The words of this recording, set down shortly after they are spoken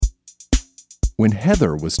When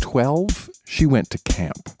Heather was 12, she went to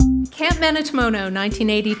camp. Camp Manitomono,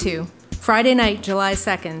 1982. Friday night, July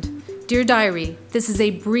 2nd. Dear Diary, this is a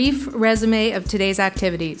brief resume of today's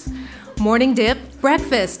activities. Morning dip,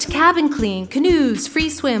 breakfast, cabin clean, canoes, free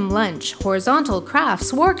swim, lunch, horizontal,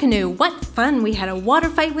 crafts, war canoe. What fun! We had a water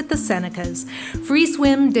fight with the Senecas. Free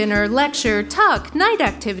swim, dinner, lecture, tuck, night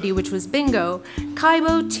activity, which was bingo,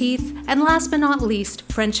 kaibo, teeth, and last but not least,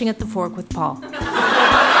 Frenching at the fork with Paul.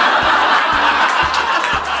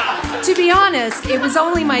 To be honest, it was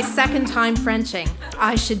only my second time Frenching.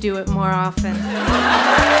 I should do it more often.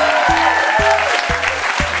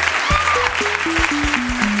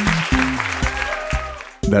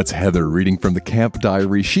 That's Heather reading from the camp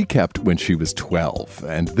diary she kept when she was 12.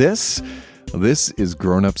 And this is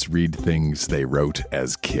Grown-Ups Read Things They Wrote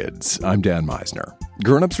as Kids. I'm Dan Meisner.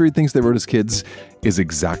 Grown-Ups Read Things They Wrote as Kids is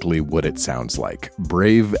exactly what it sounds like.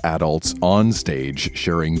 Brave adults on stage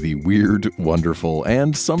sharing the weird, wonderful,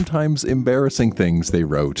 and sometimes embarrassing things they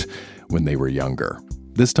wrote when they were younger.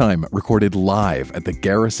 This time, recorded live at the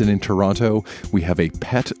Garrison in Toronto, we have a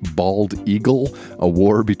pet bald eagle, a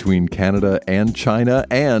war between Canada and China,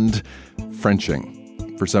 and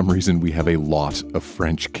Frenching. For some reason, we have a lot of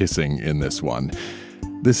French kissing in this one.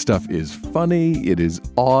 This stuff is funny, it is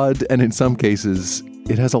odd, and in some cases,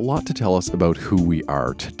 it has a lot to tell us about who we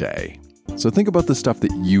are today. So think about the stuff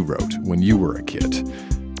that you wrote when you were a kid,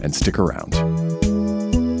 and stick around.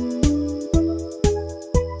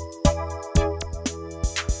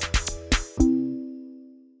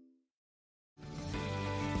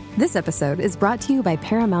 This episode is brought to you by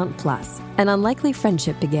Paramount Plus. An unlikely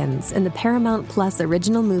friendship begins in the Paramount Plus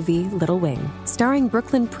original movie Little Wing, starring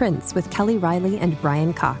Brooklyn Prince with Kelly Riley and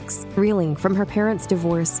Brian Cox. Reeling from her parents'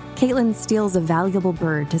 divorce, Caitlin steals a valuable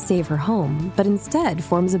bird to save her home, but instead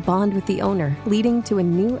forms a bond with the owner, leading to a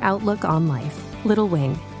new outlook on life. Little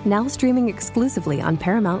Wing, now streaming exclusively on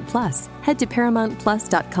Paramount Plus. Head to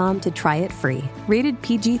ParamountPlus.com to try it free. Rated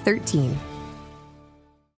PG-13.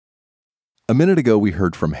 A minute ago, we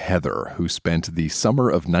heard from Heather, who spent the summer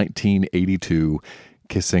of 1982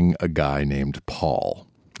 kissing a guy named Paul.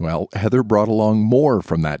 Well, Heather brought along more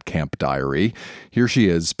from that camp diary. Here she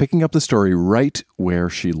is, picking up the story right where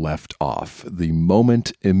she left off, the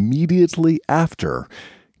moment immediately after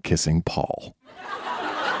kissing Paul.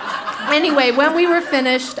 Anyway, when we were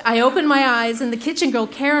finished, I opened my eyes and the kitchen girl,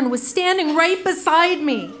 Karen, was standing right beside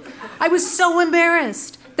me. I was so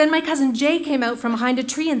embarrassed. Then my cousin Jay came out from behind a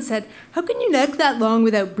tree and said, "How can you neck that long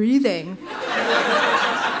without breathing?"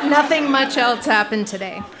 Nothing much else happened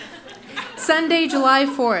today. Sunday, July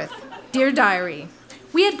 4th. Dear Diary,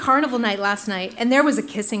 we had carnival night last night, and there was a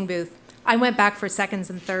kissing booth. I went back for seconds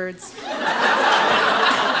and thirds.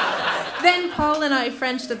 Then Paul and I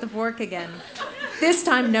Frenched at the fork again. This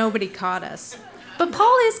time, nobody caught us. But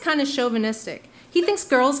Paul is kind of chauvinistic. He thinks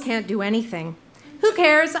girls can't do anything. Who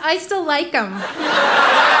cares? I still like him.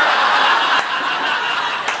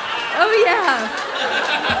 Oh, yeah.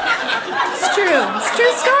 It's true. It's a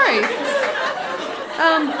true story.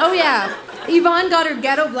 Oh, yeah. Yvonne got her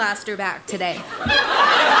ghetto blaster back today.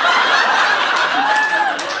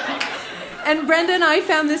 And Brenda and I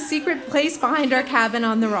found this secret place behind our cabin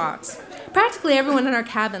on the rocks. Practically everyone in our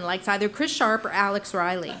cabin likes either Chris Sharp or Alex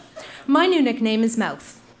Riley. My new nickname is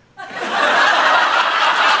Mouth.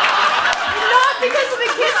 Because of the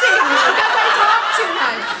kissing, because I talk too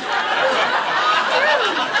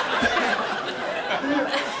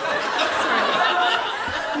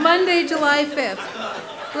much. Monday, July 5th.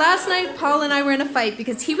 Last night, Paul and I were in a fight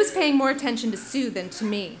because he was paying more attention to Sue than to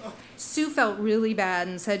me. Sue felt really bad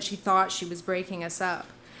and said she thought she was breaking us up.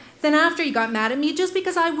 Then after, he got mad at me just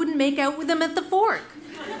because I wouldn't make out with him at the fork.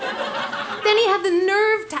 Then he had the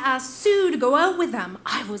nerve to ask Sue to go out with him.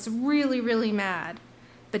 I was really, really mad.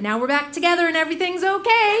 But now we're back together and everything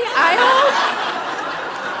okay, I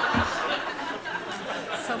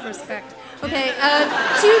hope. Self-respect. Okay,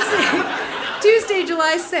 Tuesday,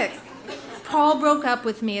 July 6th. Paul broke up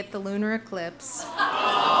with me at the lunar eclipse.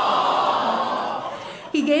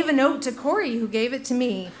 He gave a note to Corey, who gave it to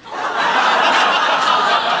me.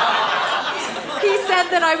 He said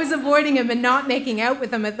that I was avoiding him and not making out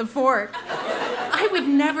with him at the fork. I would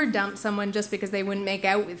never dump someone just because they wouldn't make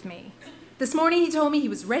out with me. This morning he told me he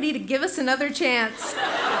was ready to give us another chance.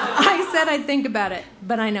 I said I'd think about it,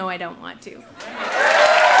 but I know I don't want to.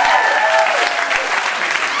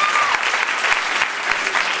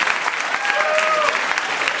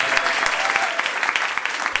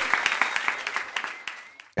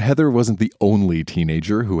 Heather wasn't the only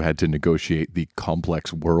teenager who had to negotiate the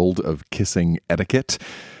complex world of kissing etiquette.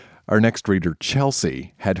 Our next reader,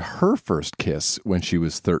 Chelsea, had her first kiss when she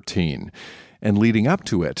was 13. And leading up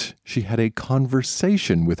to it, she had a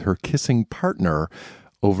conversation with her kissing partner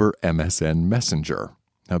over MSN Messenger.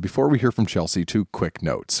 Now, before we hear from Chelsea, 2 quick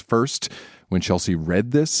notes. First, when Chelsea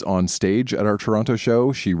read this on stage at our Toronto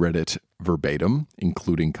show, she read it verbatim,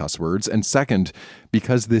 including cuss words. And second,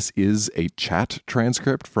 because this is a chat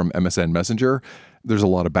transcript from MSN Messenger, there's a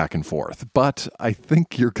lot of back and forth. But I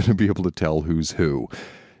think you're going to be able to tell who's who,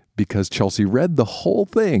 because Chelsea read the whole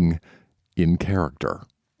thing in character.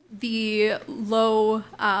 The low,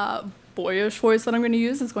 boyish voice that I'm going to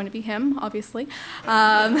use is going to be him, obviously.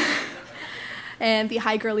 And the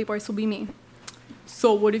high girly voice will be me.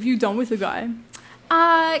 So what have you done with the guy?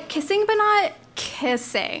 Kissing but not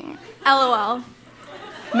kissing. LOL.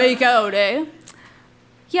 Make out, eh?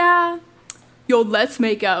 Yeah. Yo, let's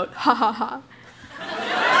make out. Ha ha ha. LOL.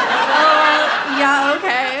 Yeah,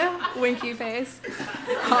 okay. Winky face.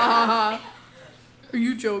 Ha ha ha. Are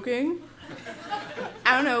you joking?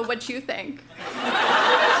 I don't know what you think.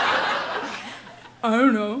 I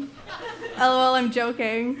don't know. LOL, I'm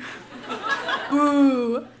joking.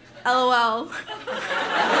 Boo. LOL.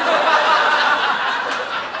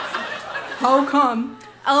 How come?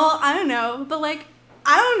 LOL, I don't know. But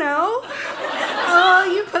I don't know. LOL,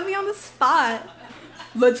 you put me on the spot.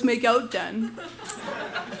 Let's make out then.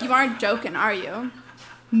 You aren't joking, are you?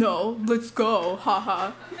 No, let's go.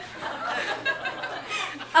 Haha.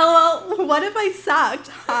 LOL, what if I sucked,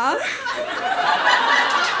 huh?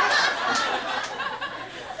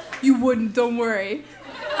 You wouldn't, don't worry.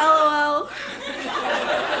 LOL.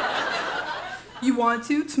 You want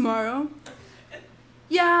to tomorrow?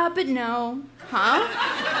 Yeah, but no. Huh?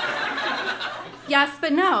 Yes,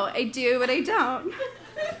 but no. I do, but I don't.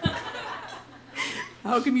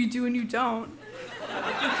 How come you do and you don't?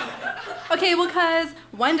 Okay, well, because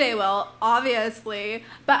one day will, obviously.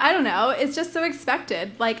 But I don't know. It's just so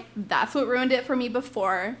expected. That's what ruined it for me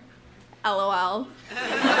before. LOL.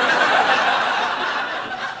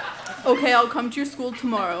 Okay, I'll come to your school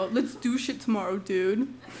tomorrow. Let's do shit tomorrow, dude.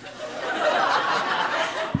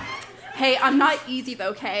 Hey, I'm not easy though,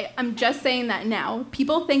 okay? I'm just saying that now.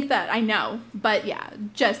 People think that I know, but yeah,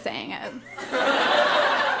 just saying it.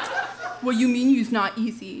 What you mean you's not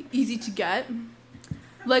easy? Easy to get?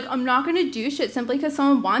 I'm not gonna do shit simply because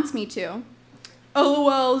someone wants me to.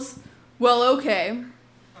 LOLs. Well, okay.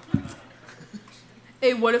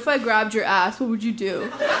 Hey, what if I grabbed your ass? What would you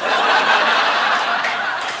do?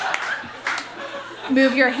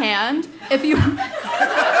 Move your hand. If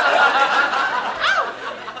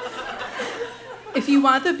you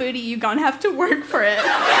want the booty, you gonna have to work for it.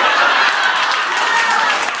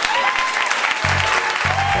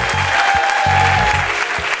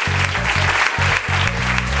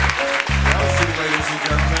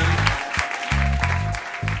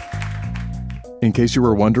 In case you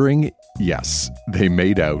were wondering, yes, they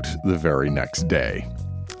made out the very next day.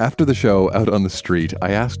 After the show, out on the street,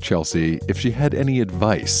 I asked Chelsea if she had any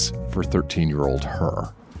advice for 13-year-old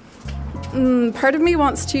her. Part of me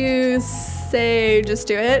wants to say, just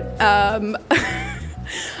do it.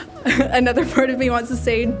 Another part of me wants to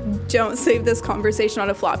say, don't save this conversation on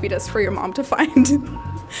a floppy disk for your mom to find.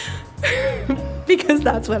 Because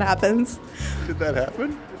that's what happens. Did that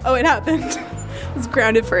happen? Oh, it happened. I was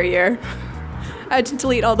grounded for a year. I had to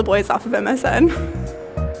delete all the boys off of MSN.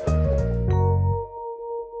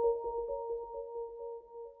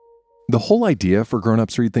 The whole idea for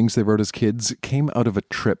Grown-Ups Read Things They Wrote as Kids came out of a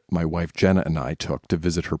trip my wife Jenna and I took to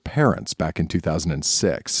visit her parents back in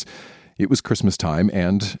 2006. It was Christmas time,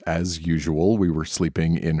 and as usual, we were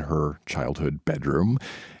sleeping in her childhood bedroom.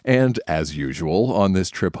 And as usual, on this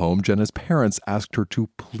trip home, Jenna's parents asked her to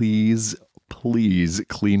please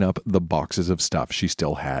clean up the boxes of stuff she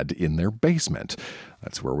still had in their basement.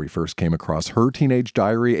 That's where we first came across her teenage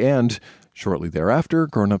diary, and shortly thereafter,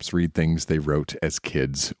 Grown-Ups Read Things They Wrote as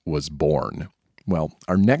Kids was born. Well,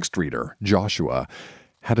 our next reader, Joshua,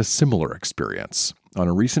 had a similar experience. On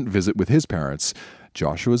a recent visit with his parents,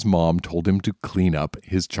 Joshua's mom told him to clean up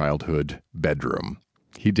his childhood bedroom.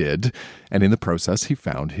 He did, and in the process, he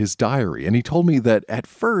found his diary. And he told me that at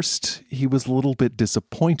first, he was a little bit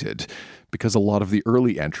disappointed because a lot of the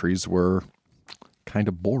early entries were kind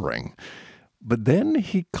of boring. But then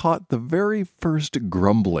he caught the very first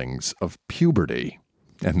grumblings of puberty.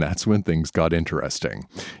 And that's when things got interesting.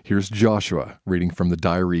 Here's Joshua reading from the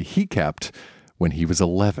diary he kept when he was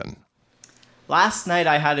 11. Last night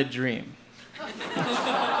I had a dream.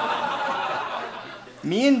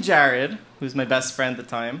 Me and Jared, who's my best friend at the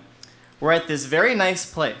time, were at this very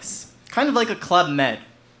nice place. Kind of like a Club Med.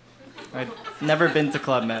 I'd never been to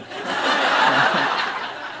Club Med.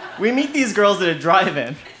 We meet these girls at a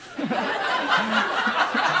drive-in.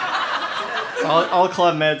 All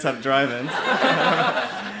Club Meds have drive-ins.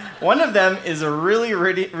 One of them is a really,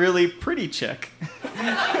 really, really pretty chick.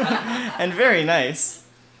 And very nice.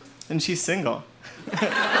 And she's single.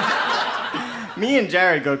 Me and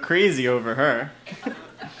Jared go crazy over her.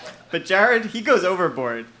 But Jared, he goes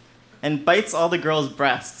overboard and bites all the girls'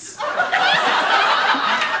 breasts.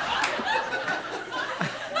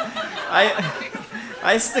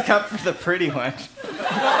 I stick up for the pretty one.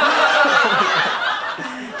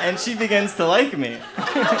 And she begins to like me.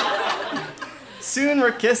 Soon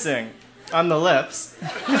we're kissing on the lips.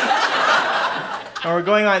 And we're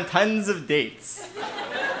going on tons of dates.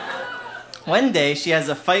 One day, she has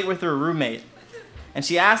a fight with her roommate, and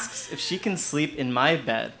she asks if she can sleep in my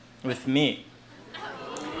bed with me.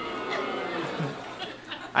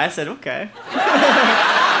 I said, okay.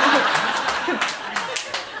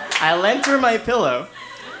 I lent her my pillow,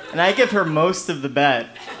 and I give her most of the bed.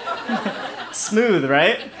 Smooth,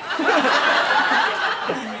 right?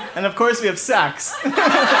 And of course, we have sex.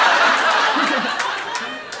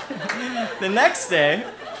 The next day,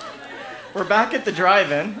 we're back at the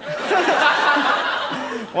drive-in,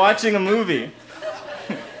 watching a movie.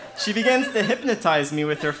 She begins to hypnotize me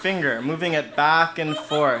with her finger, moving it back and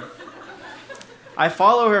forth. I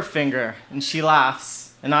follow her finger, and she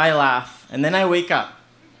laughs, and I laugh, and then I wake up.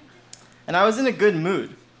 And I was in a good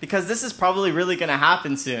mood, because this is probably really going to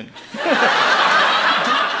happen soon.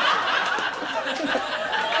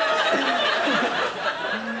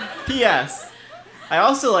 P.S. I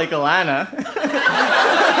also like Alana,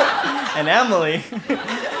 and Emily,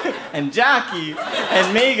 and Jackie,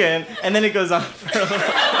 and Megan, and then it goes on for a little.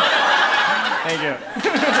 Thank you.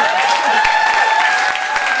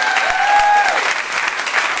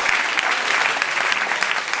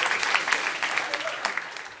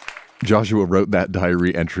 Joshua wrote that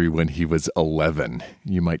diary entry when he was 11.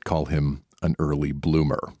 You might call him an early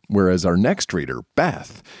bloomer. Whereas our next reader,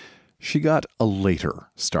 Beth, she got a later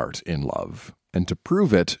start in love. And to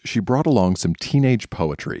prove it, she brought along some teenage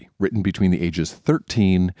poetry written between the ages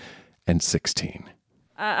 13 and 16.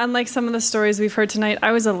 Unlike some of the stories we've heard tonight,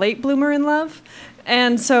 I was a late bloomer in love.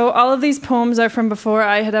 And so all of these poems are from before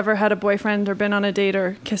I had ever had a boyfriend or been on a date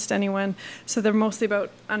or kissed anyone. So they're mostly about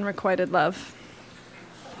unrequited love.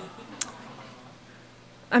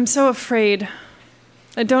 I'm so afraid.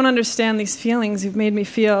 I don't understand these feelings you've made me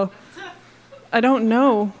feel. I don't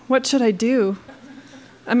know. What should I do?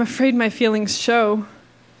 I'm afraid my feelings show.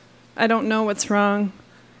 I don't know what's wrong,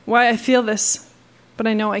 why I feel this, but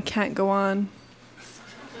I know I can't go on.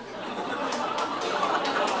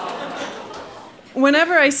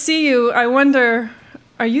 Whenever I see you, I wonder,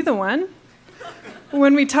 are you the one?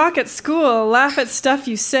 When we talk at school, laugh at stuff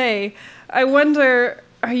you say, I wonder,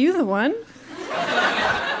 are you the one?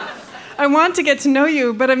 I want to get to know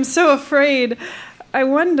you, but I'm so afraid. I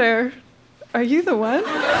wonder, are you the one?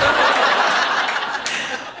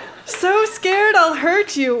 So scared I'll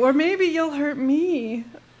hurt you, or maybe you'll hurt me.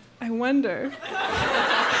 I wonder,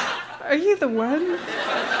 are you the one?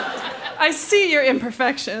 I see your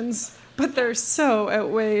imperfections, but they're so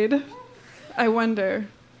outweighed. I wonder,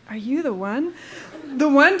 are you the one? The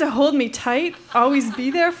one to hold me tight, always be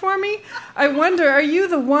there for me? I wonder, are you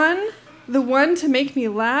the one? The one to make me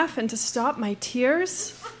laugh and to stop my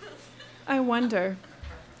tears? I wonder,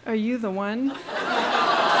 are you the one?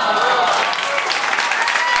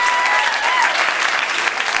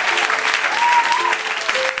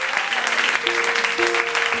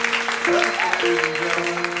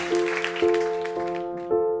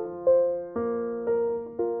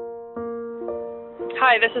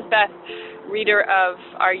 Hi, this is Beth, reader of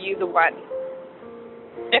Are You the One?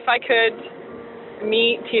 If I could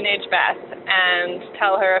meet teenage Beth and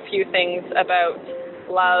tell her a few things about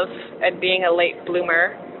love and being a late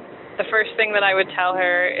bloomer, the first thing that I would tell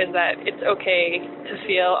her is that it's okay to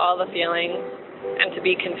feel all the feelings and to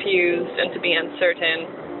be confused and to be uncertain,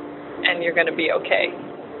 and you're going to be okay.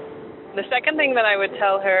 The second thing that I would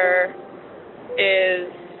tell her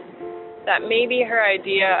is that maybe her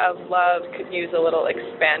idea of love could use a little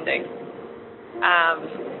expanding.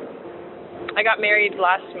 I got married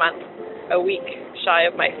last month, a week shy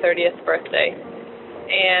of my 30th birthday,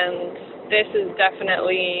 and this is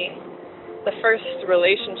definitely the first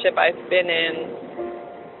relationship I've been in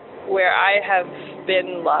where I have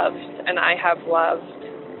been loved, and I have loved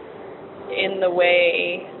in the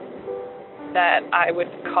way that I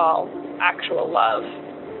would call actual love.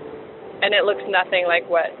 And it looks nothing like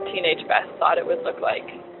what teenage Beth thought it would look like.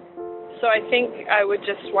 So I think I would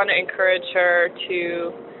just want to encourage her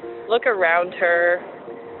to look around her,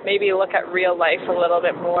 maybe look at real life a little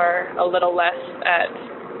bit more, a little less at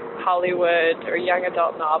Hollywood or young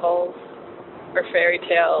adult novels or fairy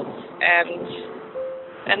tales,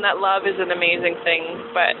 and that love is an amazing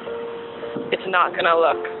thing, but it's not going to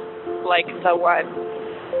look like the one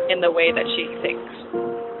in the way that she thinks.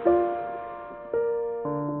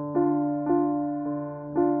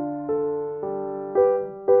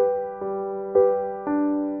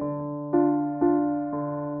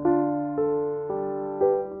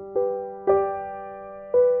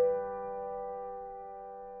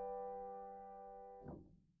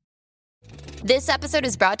 This episode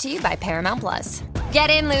is brought to you by Paramount Plus. Get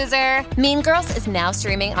in, loser! Mean Girls is now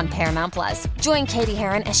streaming on Paramount Plus. Join Katie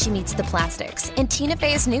Heron as she meets the plastics in Tina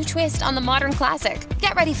Fey's new twist on the modern classic.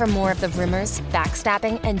 Get ready for more of the rumors,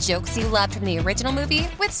 backstabbing, and jokes you loved from the original movie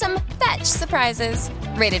with some fetch surprises.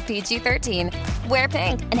 Rated PG-13. Wear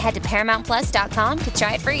pink and head to ParamountPlus.com to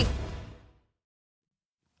try it free.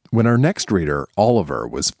 When our next reader, Oliver,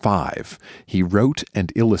 was 5, he wrote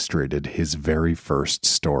and illustrated his very first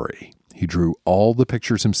story. He drew all the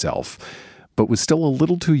pictures himself, but was still a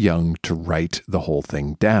little too young to write the whole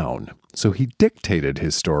thing down. So he dictated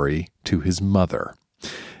his story to his mother.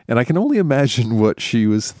 And I can only imagine what she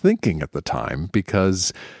was thinking at the time,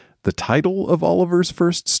 because the title of Oliver's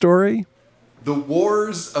first story? The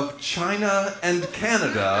Wars of China and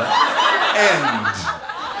Canada End.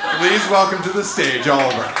 Please welcome to the stage,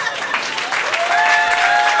 Oliver.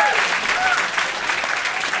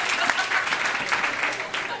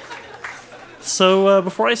 So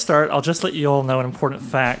before I start, I'll just let you all know an important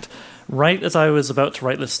fact. Right as I was about to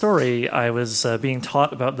write this story, I was being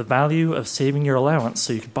taught about the value of saving your allowance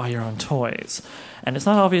so you could buy your own toys. And it's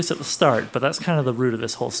not obvious at the start, but that's kind of the root of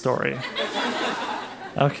this whole story.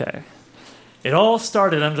 Okay. It all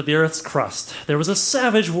started under the Earth's crust. There was a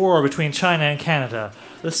savage war between China and Canada.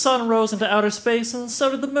 The sun rose into outer space, and so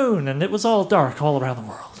did the moon, and it was all dark all around the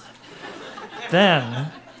world.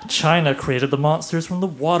 Then China created the monsters from the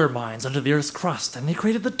water mines under the Earth's crust, and they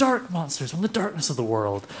created the dark monsters from the darkness of the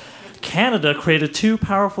world. Canada created 2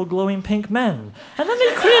 powerful glowing pink men, and then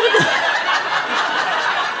they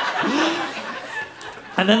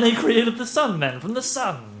created the sun men from the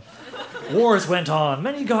sun. Wars went on,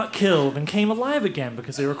 many got killed and came alive again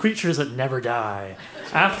because they were creatures that never die.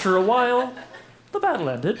 After a while, the battle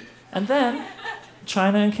ended, and then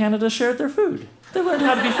China and Canada shared their food. They learned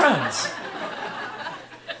how to be friends.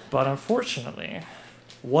 But unfortunately,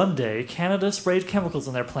 one day, Canada sprayed chemicals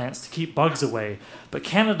in their plants to keep bugs away. But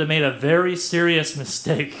Canada made a very serious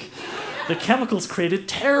mistake. The chemicals created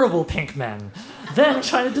terrible pink men. Then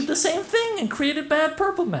China did the same thing and created bad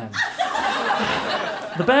purple men.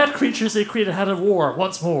 The bad creatures they created had a war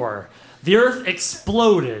once more. The Earth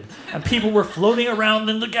exploded, and people were floating around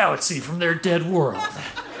in the galaxy from their dead world.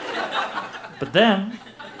 But then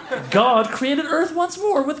God created Earth once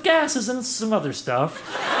more with gases and some other stuff.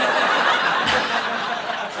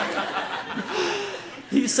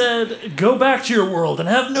 He said, "Go back to your world and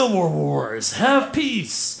have no more wars. Have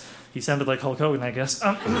peace." He sounded like Hulk Hogan, I guess.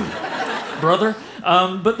 Brother.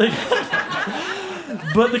 But the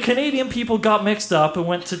Canadian people got mixed up and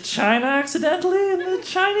went to China accidentally, and the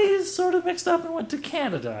Chinese sort of mixed up and went to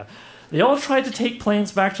Canada. They all tried to take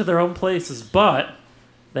planes back to their own places, but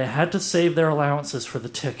they had to save their allowances for the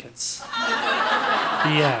tickets. The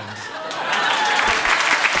end.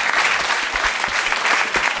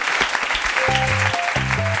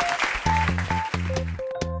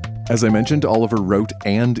 As I mentioned, Oliver wrote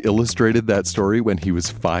and illustrated that story when he was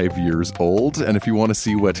 5 years old. And if you want to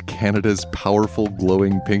see what Canada's powerful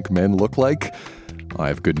glowing pink men look like, I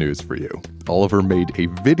have good news for you. Oliver made a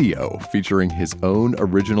video featuring his own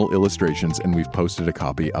original illustrations, and we've posted a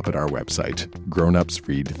copy up at our website,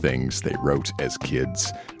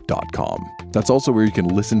 grownupsreadthingsthéywroteaskids.com. That's also where you can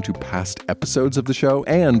listen to past episodes of the show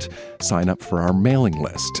and sign up for our mailing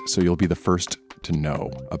list, so you'll be the first to know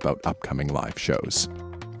about upcoming live shows.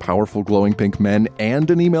 Powerful glowing pink men and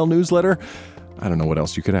an email newsletter? I don't know what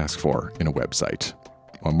else you could ask for in a website.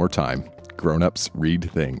 One more time,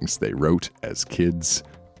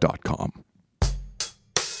 grownupsreadthingsthéywroteaskids.com.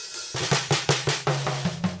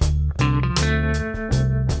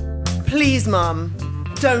 Please, Mum,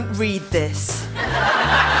 don't read this.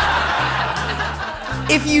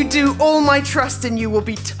 If you do, all my trust in you will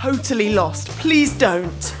be totally lost. Please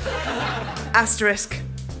don't. Asterisk,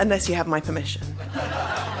 unless you have my permission.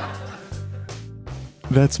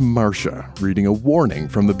 That's Marcia reading a warning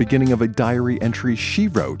from the beginning of a diary entry she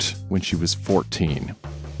wrote when she was 14.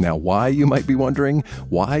 Now, why, you might be wondering?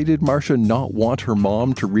 Why did Marcia not want her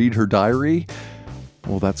mom to read her diary?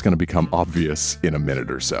 Well, that's going to become obvious in a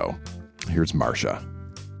minute or so. Here's Marcia.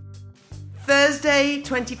 Thursday,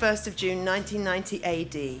 21st of June, 1990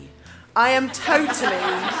 AD. I am totally...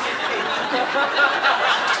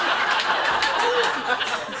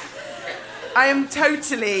 I am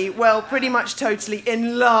totally, well, pretty much totally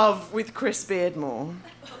in love with Chris Beardmore.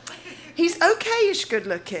 He's okay-ish good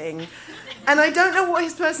looking, and I don't know what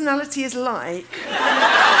his personality is like.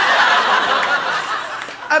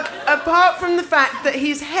 Apart from the fact that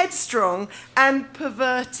he's headstrong and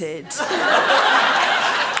perverted.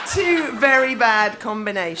 Two very bad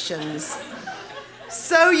combinations.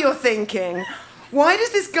 So you're thinking, why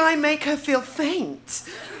does this guy make her feel faint?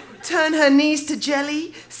 Turn her knees to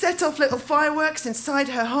jelly? Set off little fireworks inside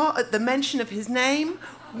her heart at the mention of his name?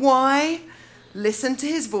 Why? Listen to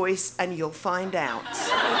his voice and you'll find out.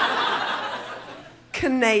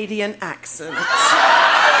 Canadian accent.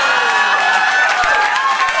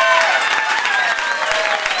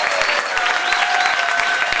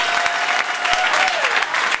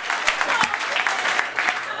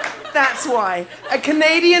 That's why. A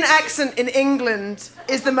Canadian accent in England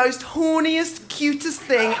is the most horniest, cutest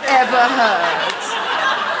thing ever heard.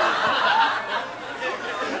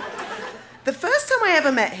 The first time I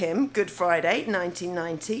ever met him, Good Friday,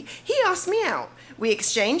 1990, he asked me out. We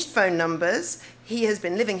exchanged phone numbers. He has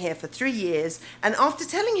been living here for 3 years, and after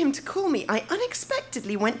telling him to call me, I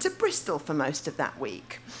unexpectedly went to Bristol for most of that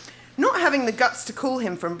week. Not having the guts to call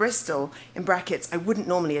him from Bristol, in brackets, I wouldn't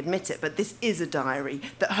normally admit it, but this is a diary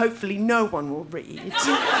that hopefully no one will read.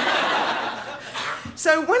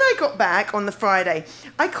 So when I got back on the Friday,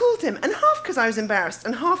 I called him, and half because I was embarrassed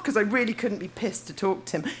and half because I really couldn't be pissed to talk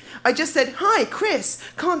to him. I just said, "Hi, Chris,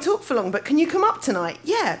 can't talk for long, but can you come up tonight?"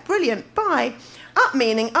 "Yeah, brilliant, bye." Up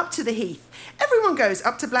meaning up to the Heath. Everyone goes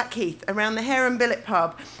up to Blackheath around the Hare and Billet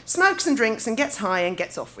pub, smokes and drinks and gets high and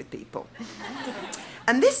gets off with people.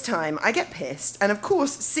 And this time I get pissed, and of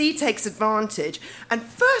course C takes advantage and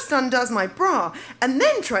first undoes my bra and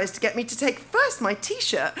then tries to get me to take first my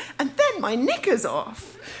t-shirt and then my knickers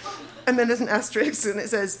off. And then there's an asterisk and it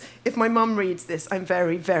says, "If my mum reads this, I'm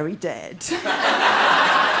very, very dead."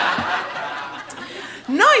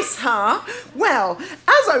 Nice, huh? Well,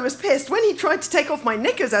 as I was pissed, when he tried to take off my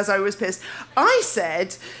knickers as I was pissed, I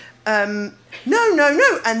said, no.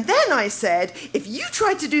 And then I said, "If you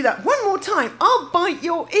try to do that one more time, I'll bite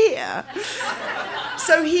your ear."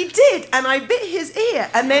 So he did, and I bit his ear.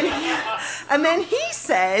 And then he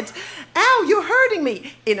said, "Ow, you're hurting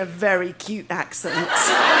me," in a very cute accent.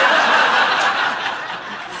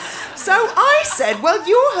 So I said, "Well,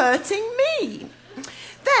 you're hurting me."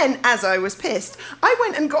 Then, as I was pissed, I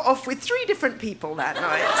went and got off with 3 different people that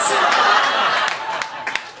night.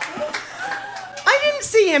 I didn't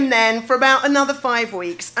see him then for about another 5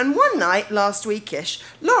 weeks, and one night, last weekish,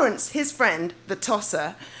 Lawrence, his friend, the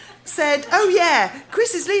tosser, said, "Oh yeah,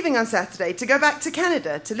 Chris is leaving on Saturday to go back to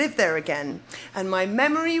Canada to live there again." And my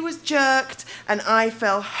memory was jerked, and I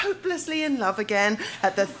fell hopelessly in love again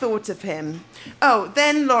at the thought of him. Oh,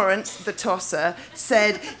 then Lawrence, the tosser,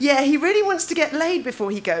 said, "Yeah, he really wants to get laid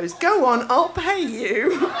before he goes. Go on, I'll pay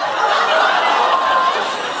you."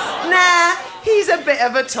 Nah, he's a bit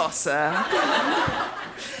of a tosser.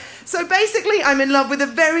 So basically, I'm in love with a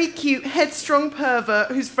very cute, headstrong pervert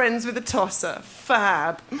who's friends with a tosser.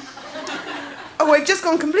 Fab. Oh, I've just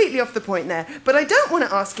gone completely off the point there, but I don't want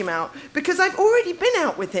to ask him out because I've already been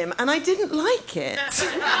out with him and I didn't like it.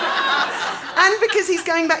 And because he's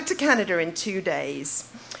going back to Canada in 2 days.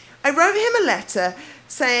 I wrote him a letter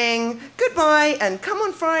saying, "Goodbye and come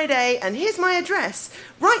on Friday and here's my address.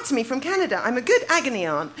 Write to me from Canada. I'm a good agony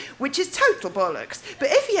aunt," which is total bollocks. But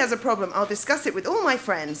if he has a problem, I'll discuss it with all my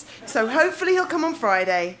friends. So hopefully he'll come on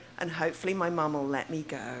Friday and hopefully my mum will let me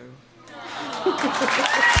go.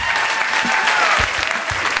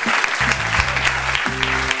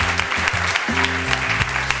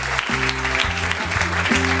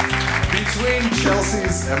 Between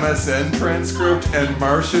Chelsea's MSN transcript and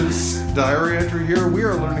Marcia's diary entry here, we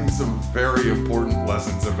are learning some very important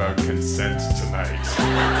lessons about consent tonight.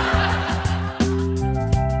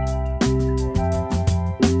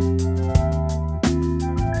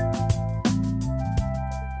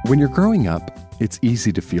 When you're growing up, it's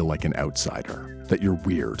easy to feel like an outsider, that you're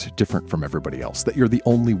weird, different from everybody else, that you're the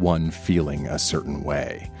only one feeling a certain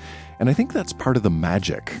way. And I think that's part of the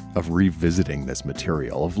magic of revisiting this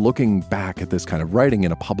material, of looking back at this kind of writing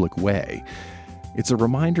in a public way. It's a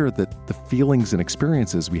reminder that the feelings and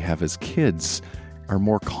experiences we have as kids are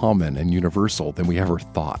more common and universal than we ever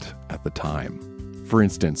thought at the time. For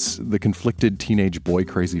instance, the conflicted teenage boy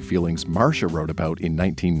crazy feelings Marcia wrote about in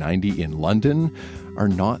 1990 in London are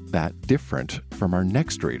not that different from our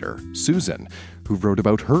next reader, Susan, who wrote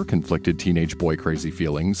about her conflicted teenage boy crazy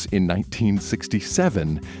feelings in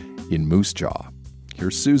 1967 in Moose Jaw.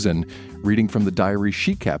 Here's Susan reading from the diary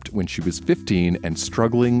she kept when she was 15 and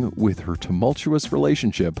struggling with her tumultuous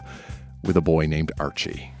relationship with a boy named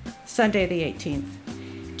Archie. Sunday the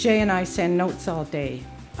 18th. Jay and I send notes all day.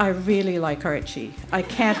 I really like Archie. I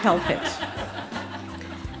can't help it.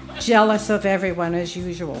 Jealous of everyone as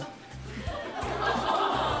usual.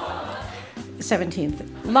 17th.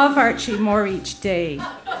 Love Archie more each day.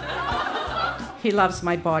 He loves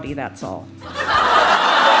my body, that's all.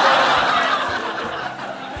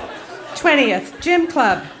 20th. Gym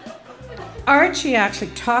club. Archie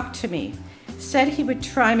actually talked to me. Said he would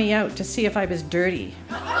try me out to see if I was dirty.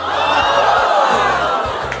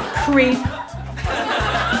 Creep.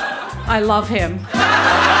 I love him.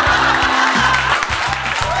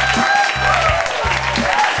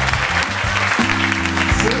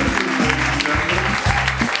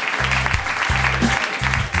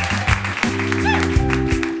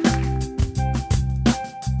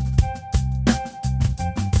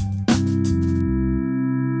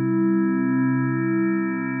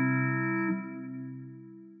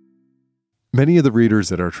 Many of the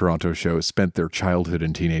readers at our Toronto show spent their childhood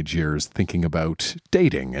and teenage years thinking about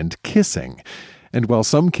dating and kissing. And while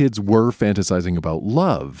some kids were fantasizing about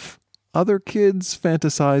love, other kids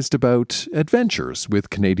fantasized about adventures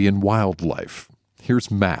with Canadian wildlife.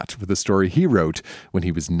 Here's Matt with a story he wrote when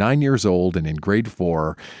he was 9 years old and in grade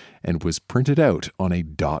 4 and was printed out on a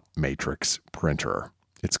dot matrix printer.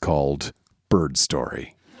 It's called Bird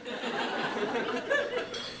Story.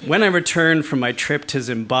 When I returned from my trip to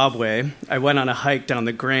Zimbabwe, I went on a hike down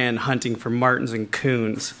the Grand hunting for martens and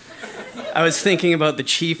coons. I was thinking about the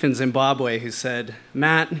chief in Zimbabwe who said,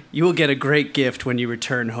 "Matt, you will get a great gift when you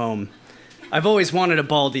return home. I've always wanted a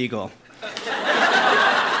bald eagle."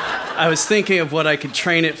 I was thinking of what I could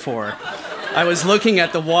train it for. I was looking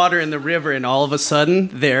at the water in the river, and all of a sudden,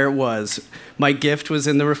 there it was. My gift was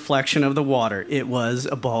in the reflection of the water. It was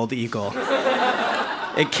a bald eagle.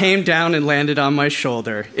 It came down and landed on my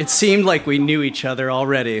shoulder. It seemed like we knew each other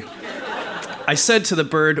already. I said to the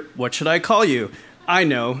bird, "What should I call you?" "I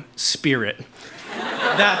know, Spirit."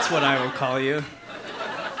 "That's what I will call you."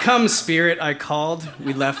 "Come, Spirit," I called.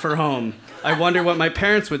 We left for home. I wonder what my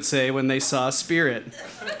parents would say when they saw Spirit.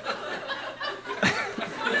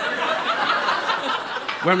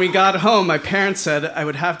 When we got home, my parents said I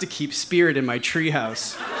would have to keep Spirit in my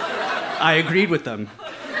treehouse. I agreed with them.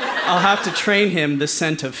 I'll have to train him the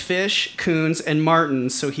scent of fish, coons, and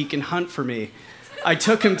martens so he can hunt for me. I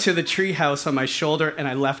took him to the treehouse on my shoulder and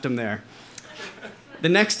I left him there. The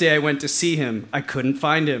next day I went to see him. I couldn't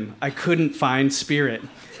find him. I couldn't find Spirit.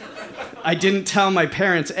 I didn't tell my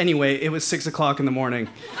parents anyway. It was 6 o'clock in the morning.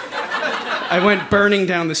 I went burning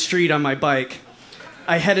down the street on my bike.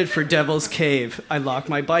 I headed for Devil's Cave. I locked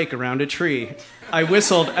my bike around a tree. I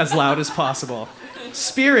whistled as loud as possible.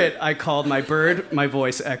 "Spirit," I called my bird. My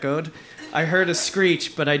voice echoed. I heard a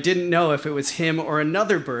screech, but I didn't know if it was him or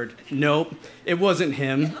another bird. Nope, it wasn't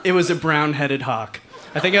him. It was a brown-headed hawk.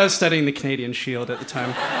 I think I was studying the Canadian Shield at the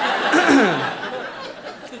time.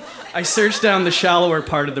 I searched down the shallower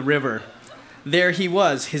part of the river. There he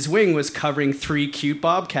was. His wing was covering 3 cute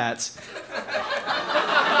bobcats.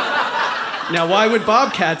 Now, why would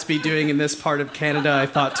bobcats be doing in this part of Canada, I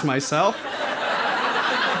thought to myself.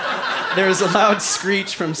 There was a loud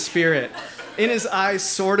screech from Spirit. In his eyes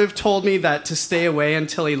sort of told me that to stay away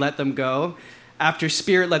until he let them go. After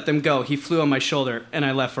Spirit let them go, he flew on my shoulder, and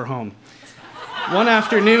I left for home. One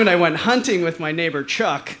afternoon, I went hunting with my neighbor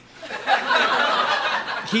Chuck.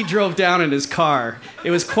 He drove down in his car.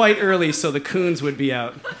 It was quite early, so the coons would be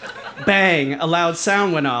out. Bang! A loud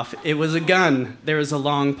sound went off. It was a gun. There was a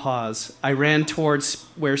long pause. I ran towards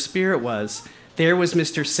where Spirit was. There was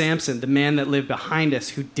Mr. Sampson, the man that lived behind us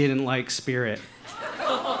who didn't like Spirit.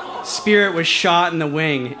 Spirit was shot in the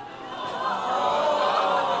wing.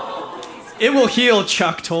 "It will heal,"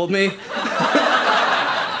 Chuck told me.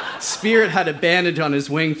 Spirit had a bandage on his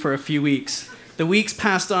wing for a few weeks. The weeks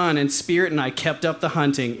passed on, and Spirit and I kept up the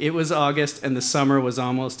hunting. It was August, and the summer was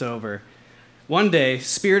almost over. One day,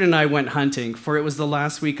 Spirit and I went hunting, for it was the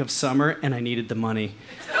last week of summer, and I needed the money.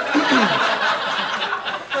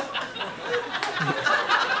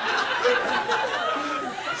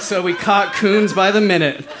 So we caught coons by the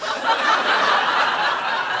minute.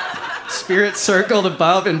 Spirit circled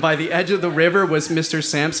above, and by the edge of the river was Mr.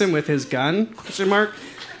 Sampson with his gun, ?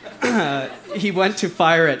 He went to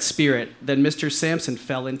fire at Spirit. Then Mr. Sampson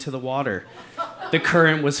fell into the water. The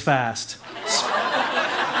current was fast.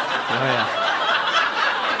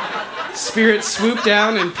 Spirit swooped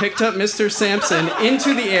down and picked up Mr. Sampson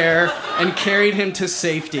into the air and carried him to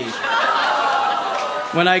safety.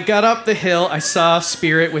 When I got up the hill, I saw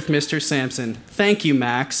Spirit with Mr. Sampson. "Thank you,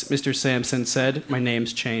 Max," Mr. Sampson said. My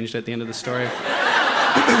name's changed at the end of the story.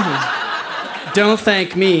 "Don't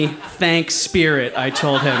thank me, thank Spirit," I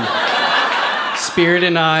told him. Spirit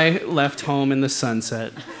and I left home in the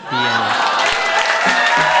sunset. The end.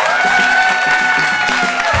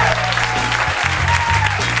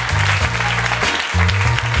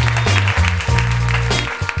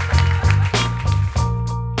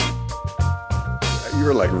 You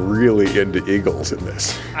were like really into eagles in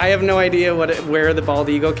this. I have no idea where the bald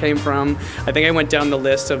eagle came from. I think I went down the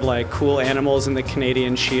list of like cool animals in the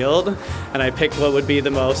Canadian Shield, and I picked what would be the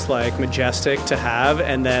most like majestic to have,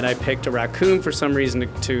 and then I picked a raccoon for some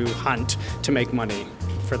reason to hunt to make money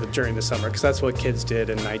during the summer, because that's what kids did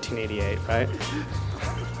in 1988, right?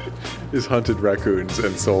 Just hunted raccoons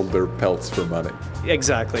and sold their pelts for money.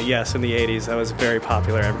 Exactly, yes, in the 80s. That was very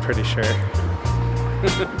popular, I'm pretty sure.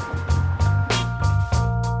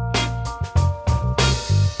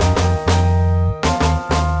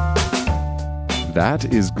 That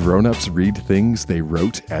is Grown-Ups Read Things They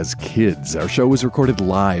Wrote as Kids. Our show was recorded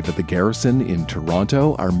live at the Garrison in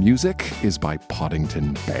Toronto. Our music is by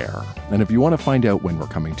Poddington Bear. And if you want to find out when we're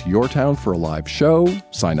coming to your town for a live show,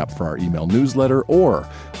 sign up for our email newsletter, or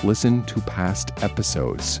listen to past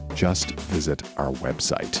episodes, just visit our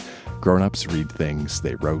website, Grown-Ups Read Things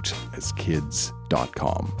They Wrote as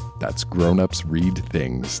Kids.com. That's Grown-Ups Read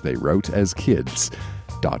Things They Wrote as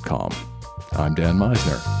Kids.com. I'm Dan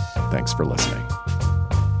Meisner. Thanks for listening.